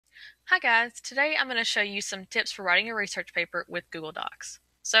Hi guys, today I'm going to show you some tips for writing a research paper with Google Docs.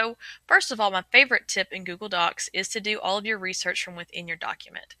 So first of all, my favorite tip in Google Docs is to do all of your research from within your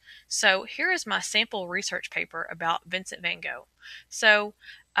document. So here is my sample research paper about Vincent van Gogh. So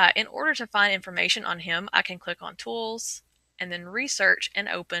in order to find information on him, I can click on Tools and then Research and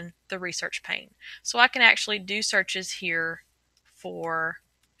open the Research pane. So I can actually do searches here for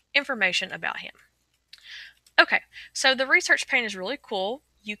information about him. Okay, so the research pane is really cool.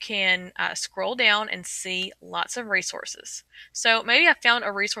 You can scroll down and see lots of resources. So maybe I found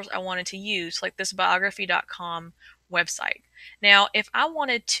a resource I wanted to use, like this bibliography.com website. Now, if I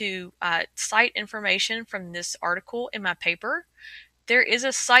wanted to cite information from this article in my paper, there is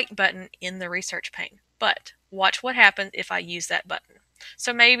a cite button in the research pane. But watch what happens if I use that button.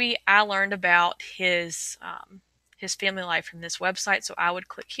 So maybe I learned about his family life from this website, so I would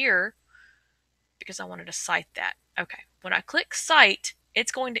click here because I wanted to cite that. Okay, when I click Cite,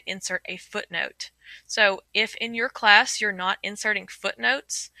 it's going to insert a footnote. So if in your class you're not inserting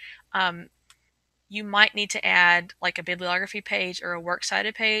footnotes, you might need to add like a bibliography page or a works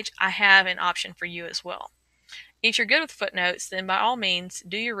cited page. I have an option for you as well. If you're good with footnotes, then by all means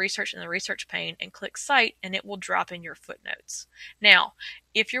do your research in the research pane and click Cite and it will drop in your footnotes. Now,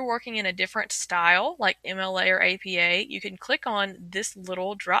 if you're working in a different style like MLA or APA, you can click on this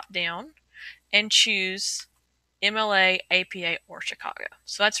little drop down and choose MLA, APA, or Chicago.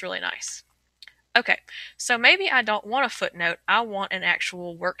 So that's really nice. Okay, so maybe I don't want a footnote. I want an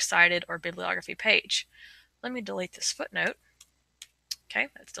actual works cited or bibliography page. Let me delete this footnote. Okay,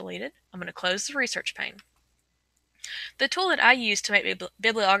 that's deleted. I'm going to close the research pane. The tool that I use to make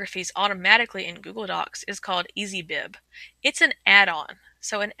bibliographies automatically in Google Docs is called EasyBib. It's an add-on.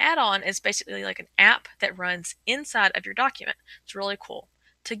 So an add-on is basically like an app that runs inside of your document. It's really cool.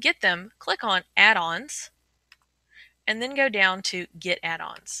 To get them, click on Add-ons and then go down to Get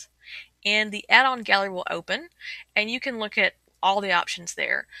Add-ons. And the add-on gallery will open and you can look at all the options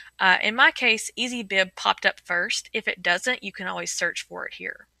there. In my case, EasyBib popped up first. If it doesn't, you can always search for it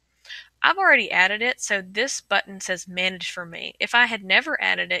here. I've already added it, so this button says Manage for me. If I had never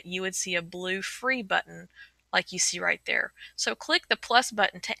added it, you would see a blue free button like you see right there. So click the plus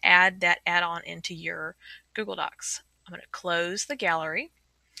button to add that add-on into your Google Docs. I'm going to close the gallery.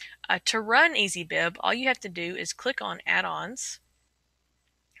 To run EasyBib, all you have to do is click on Add-ons.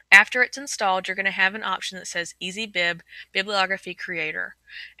 After it's installed, you're going to have an option that says EasyBib Bibliography Creator,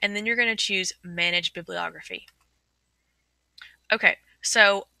 and then you're going to choose Manage Bibliography. Okay,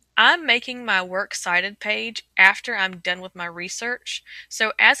 so I'm making my works cited page after I'm done with my research.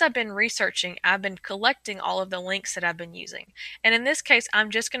 So as I've been researching, I've been collecting all of the links that I've been using. And in this case,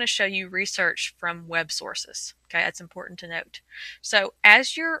 I'm just going to show you research from web sources. Okay, that's important to note. So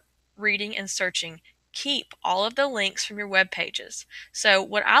as you're reading and searching, keep all of the links from your web pages. So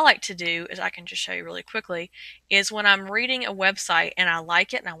what I like to do is, I can just show you really quickly, is when I'm reading a website and I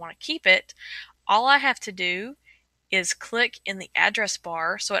like it and I want to keep it, all I have to do is click in the address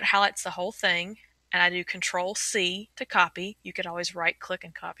bar so it highlights the whole thing, and I do Control C to copy. You could always right click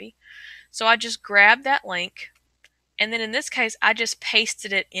and copy. So I just grab that link, and then in this case I just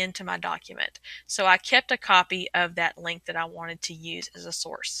pasted it into my document. So I kept a copy of that link that I wanted to use as a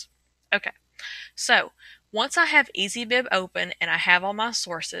source. Okay, so once I have EasyBib open and I have all my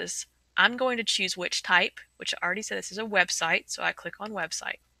sources, I'm going to choose which type, which I already said this is a website, so I click on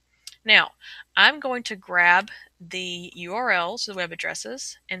website. Now, I'm going to grab the URLs, the web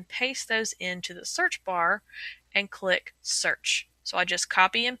addresses, and paste those into the search bar and click search. So I just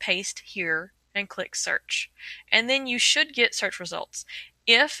copy and paste here and click search. And then you should get search results.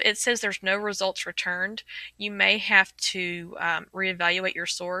 If it says there's no results returned, you may have to reevaluate your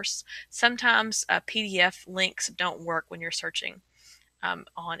source. Sometimes PDF links don't work when you're searching on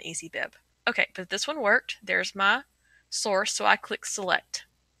EasyBib. Okay, but this one worked. There's my source, so I click select.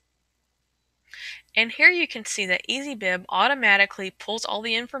 And here you can see that EasyBib automatically pulls all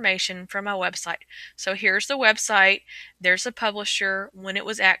the information from my website. So here's the website, there's the publisher, when it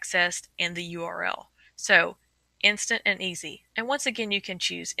was accessed, and the URL. So instant and easy. And once again, you can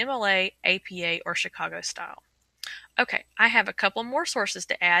choose MLA, APA, or Chicago style. Okay, I have a couple more sources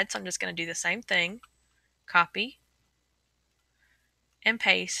to add, so I'm just going to do the same thing. Copy and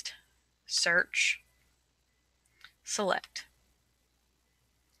paste, search, select.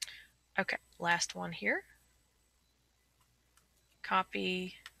 Okay, last one here.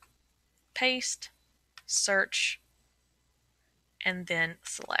 Copy, paste, search, and then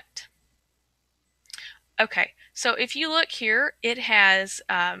select. Okay, so if you look here, it has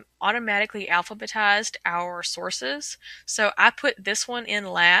automatically alphabetized our sources. So I put this one in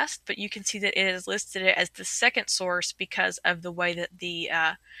last, but you can see that it has listed it as the second source because of the way that the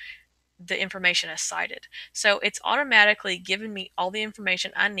the information as cited. So it's automatically given me all the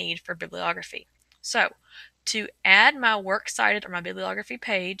information I need for bibliography. So to add my works cited or my bibliography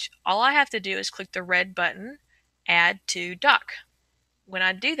page, all I have to do is click the red button, Add to Doc. When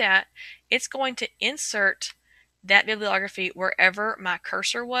I do that, it's going to insert that bibliography wherever my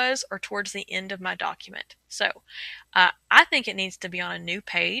cursor was or towards the end of my document. So I think it needs to be on a new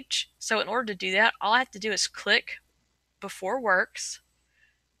page. So in order to do that, all I have to do is click Before Works,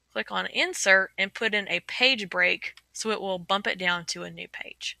 click on Insert, and put in a page break so it will bump it down to a new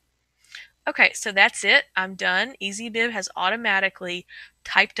page. Okay, so that's it. I'm done. EasyBib has automatically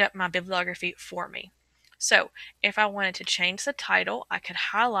typed up my bibliography for me. So if I wanted to change the title, I could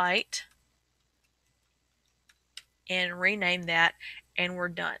highlight and rename that, and we're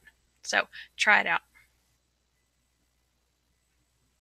done. So try it out.